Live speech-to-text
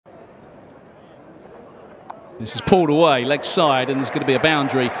This is pulled away, leg side, and there's going to be a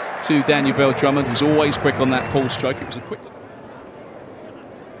boundary to Daniel Bell-Drummond, who's always quick on that pull stroke. It was a quick...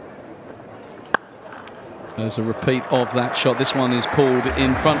 There's a repeat of that shot. This one is pulled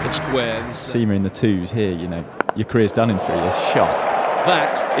in front of square. Seamer in the twos here, you know, your career's done in 3 years. Shot.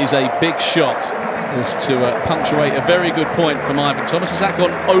 That is a big shot, as to punctuate a very good point from Ivan Thomas. Has that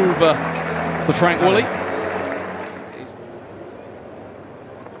gone over the Frank Woolley?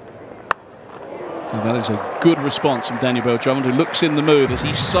 So that is a good response from Daniel Bell-Drummond, who looks in the mood, as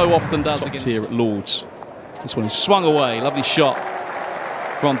he so often does against here at Lords. This one is swung away. Lovely shot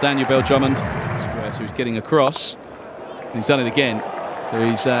from Daniel Bell-Drummond. Square, so he's getting across. And he's done it again. So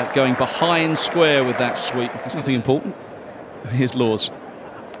he's going behind square with that sweep. It's nothing important. Here's Laws.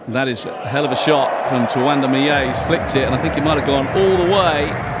 That is a hell of a shot from Tawanda Miye. He's flicked it, and I think it might have gone all the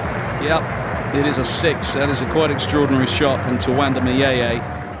way. Yep, it is a 6. That is a quite extraordinary shot from Tawanda Miye.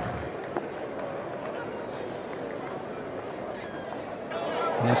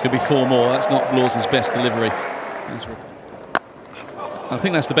 There's going to be 4 more. That's not Laws's best delivery. I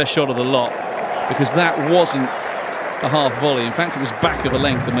think that's the best shot of the lot, because that wasn't a half volley. In fact, it was back of a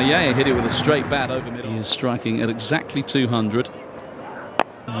length, and Miye hit it with a straight bat over middle. He is striking at exactly 200.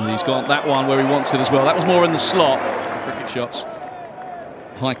 And he's got that one where he wants it as well. That was more in the slot. Cricket shots.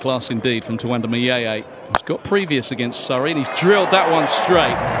 High class indeed from Tawanda Miye. He's got previous against Surrey, and he's drilled that one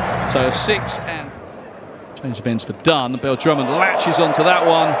straight. So a 6 and... Change of ends for Dunn. Bell-Drummond latches onto that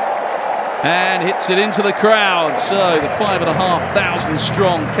one and hits it into the crowd. So the 5,500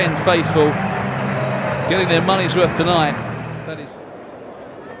 strong Kent faithful getting their money's worth tonight. That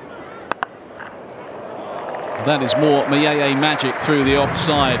is more Miye magic through the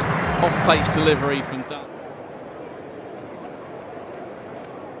offside. Off-pace delivery from Dunn.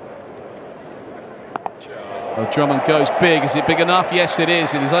 Bell-Drummond goes big. Is it big enough? Yes, it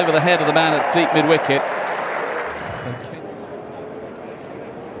is. It is over the head of the man at deep mid-wicket.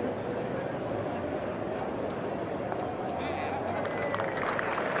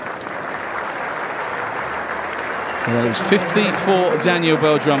 So that is 50 for Daniel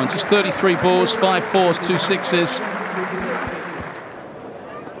Bell-Drummond. Just 33 balls, 5 fours, 2 sixes.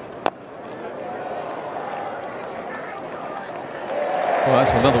 Well,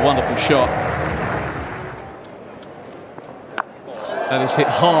 that's another wonderful shot. That is hit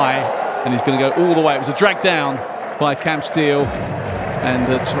high, and he's going to go all the way. It was a drag down by Cam Steele, and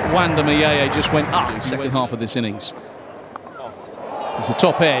Tawanda Miye just went up second half of this innings. It's a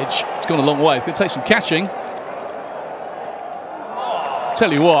top edge. It's gone a long way. It's going to take some catching.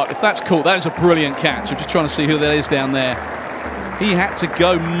 Tell you what, if that's caught, that is a brilliant catch. I'm just trying to see who that is down there. He had to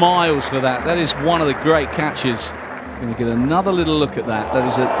go miles for that. That is one of the great catches. Going to get another little look at that. That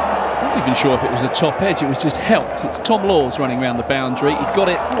is a... I'm not even sure if it was a top edge. It was just helped. It's Tom Laws running around the boundary. He got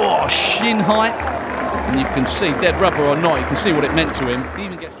it shin height, and you can see, dead rubber or not, you can see what it meant to him. He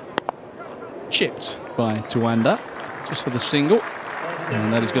even gets chipped by Tawanda just for the single,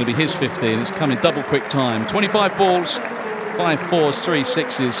 and that is going to be his 50, and it's come in double quick time. 25 balls, 5 fours, 3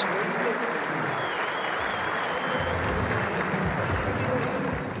 sixes.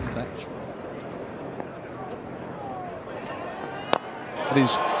 That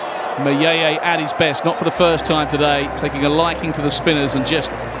is Miye at his best, not for the first time today, taking a liking to the spinners and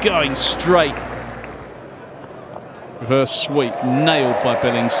just going straight. Reverse sweep, nailed by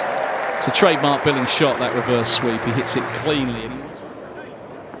Billings. It's a trademark Billings shot, that reverse sweep. He hits it cleanly.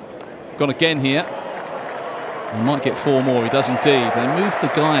 Gone again here. He might get 4 more, he does indeed. They moved the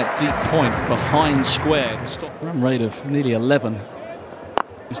guy at deep point behind square to stop. Run rate of nearly 11.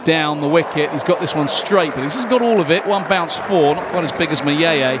 He's down the wicket, he's got this one straight, but he's got all of it. 1 bounce 4, not quite as big as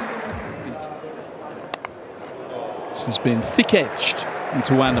Miye. This has been thick-edged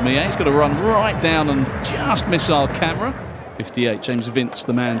into Tawanda Miye. He's got to run right down and just missile camera. 58, James Vince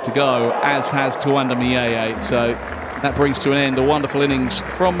the man to go, as has Tawanda Miye. So that brings to an end a wonderful innings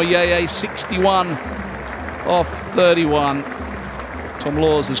from Miye. 61 off 31. Tom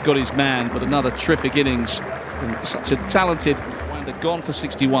Laws has got his man, but another terrific innings. And such a talented... Gone for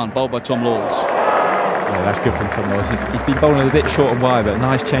 61, bowled by Tom Laws. Yeah, that's good from Tom Laws. He's been bowling a bit short and wide, but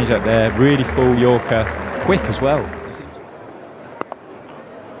nice change up there. Really full Yorker, quick as well.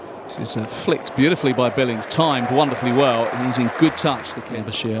 This is flicked beautifully by Billings, timed wonderfully well. He's in good touch. The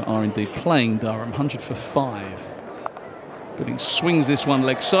Canterbury are indeed playing Durham, 100 for 5. Billings swings this one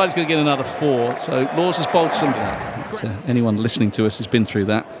leg side. He's going to get another 4. So Laws has bowled some. Anyone listening to us has been through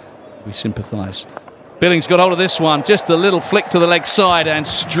that. We sympathise. Billings got hold of this one, just a little flick to the leg side and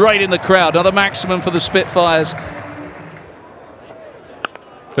straight in the crowd. Another maximum for the Spitfires.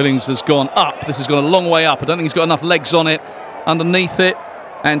 Billings has gone up. This has gone a long way up. I don't think he's got enough legs on it. Underneath it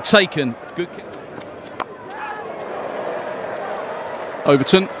and taken. Good kick.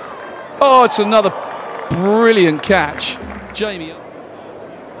 Overton. Oh, it's another brilliant catch. Jamie.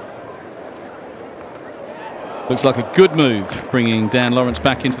 Looks like a good move, bringing Dan Lawrence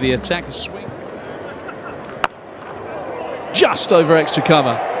back into the attack. A swing. Just over extra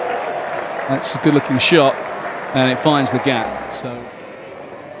cover. That's a good looking shot, and it finds the gap. So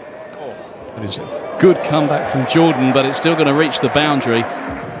it is a good comeback from Jordan, but it's still going to reach the boundary.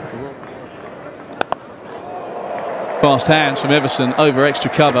 Fast hands from Everson over extra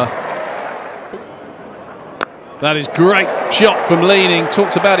cover. That is great shot from Leaning.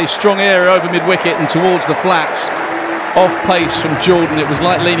 Talked about his strong area over mid-wicket and towards the flats. Off pace from Jordan. It was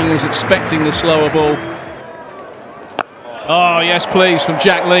like Leaning was expecting the slower ball. Oh, yes, please, from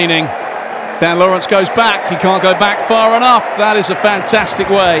Jack Leaning. Dan Lawrence goes back. He can't go back far enough. That is a fantastic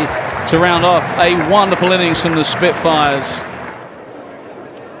way to round off a wonderful innings from the Spitfires.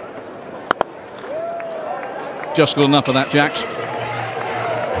 Just got enough of that, Jacks.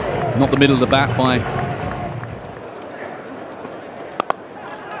 Not the middle of the bat by...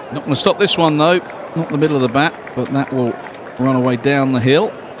 Not going to stop this one, though. Not the middle of the bat, but that will run away down the hill.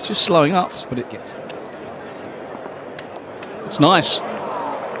 It's just slowing up, but it gets there. It's nice.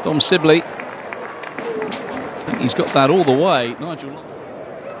 Dom Sibley. I think he's got that all the way. Nigel.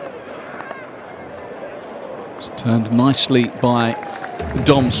 It's turned nicely by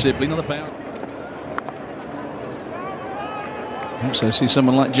Dom Sibley. Another bounce. Also see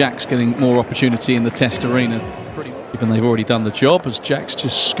someone like Jax getting more opportunity in the Test arena. Even they've already done the job, as Jax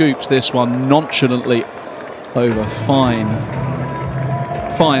just scoops this one nonchalantly over fine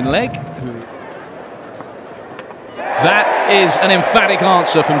leg. That is an emphatic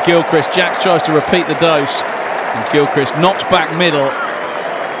answer from Gilchrist. Jax tries to repeat the dose, and Gilchrist knocks back middle,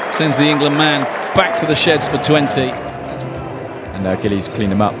 sends the England man back to the sheds for 20. And Gillies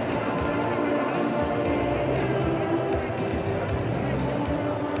cleaned him up.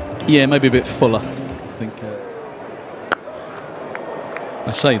 Yeah, maybe a bit fuller, I think.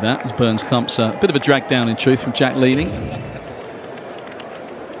 I say that as Burns thumps a bit of a drag down in truth from Jack Leaning.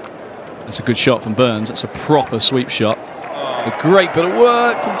 That's a good shot from Burns. That's a proper sweep shot. A great bit of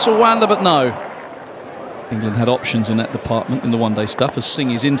work from Tawanda, but no. England had options in that department in the one-day stuff as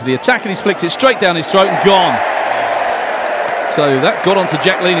Singh is into the attack and he's flicked it straight down his throat and gone. So that got onto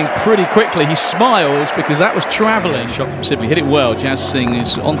Jack Leaning pretty quickly. He smiles because that was travelling. Shot from Sibley, hit it well. Jazz Singh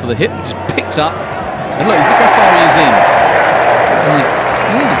is onto the hip, just picked up. And look how far he is in. It's like,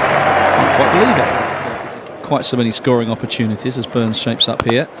 yeah, can't quite believe it. Quite so many scoring opportunities as Burns shapes up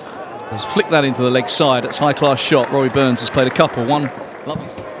here. He's flicked that into the leg side. It's a high-class shot. Rory Burns has played a couple. One lovely.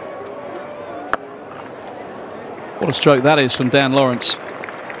 What a stroke that is from Dan Lawrence.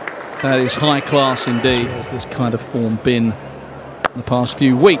 That is high class indeed. Has this kind of form been in the past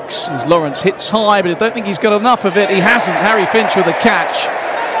few weeks? As Lawrence hits high, but I don't think he's got enough of it. He hasn't. Harry Finch with a catch.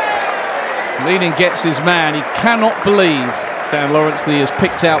 Leaning gets his man. He cannot believe Dan Lawrence has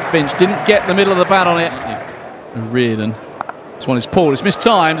picked out Finch. Didn't get the middle of the bat on it. And Reardon. This one is Paul. It's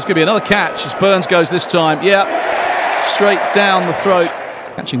mistimed. It's going to be another catch as Burns goes this time. Yeah, straight down the throat.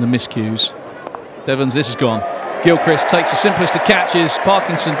 Catching the miscues. Evans, this is gone. Gilchrist takes the simplest of catches.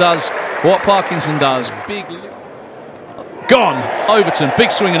 Parkinson does what Parkinson does. Big. Gone. Overton.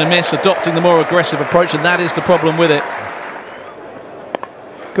 Big swing and a miss. Adopting the more aggressive approach, and that is the problem with it.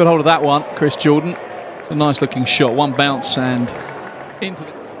 Good hold of that one, Chris Jordan. It's a nice looking shot. One bounce and into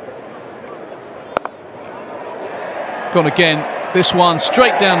the... Gone again. This one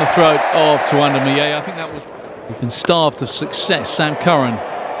straight down the throat of Tawanda Miyeye. I think that was... You can starve of success. Sam Curran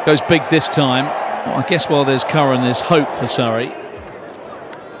goes big this time. Well, I guess while there's Curran, there's hope for Surrey.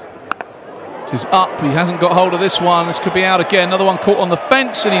 This is up. He hasn't got hold of this one. This could be out again. Another one caught on the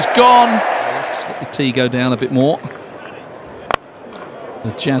fence and he's gone. Let's just let the tee go down a bit more. So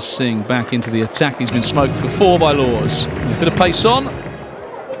Jazz Singh back into the attack. He's been smoked for 4 by Laws. A bit of pace on.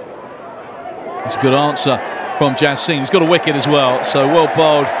 That's a good answer from Jazz Singh. He's got a wicket as well, so well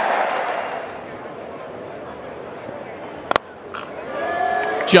bowled.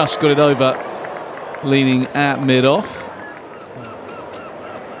 Just got it over, leaning at mid-off.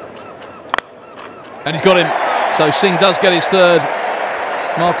 And he's got him. So Singh does get his third.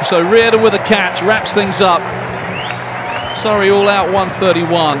 Marcus O'Riordan with a catch, wraps things up. Surrey all out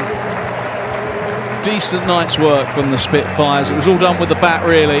 131. Decent night's work from the Spitfires. It was all done with the bat,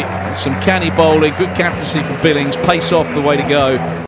 really. Some canny bowling, good captaincy from Billings, pace off the way to go.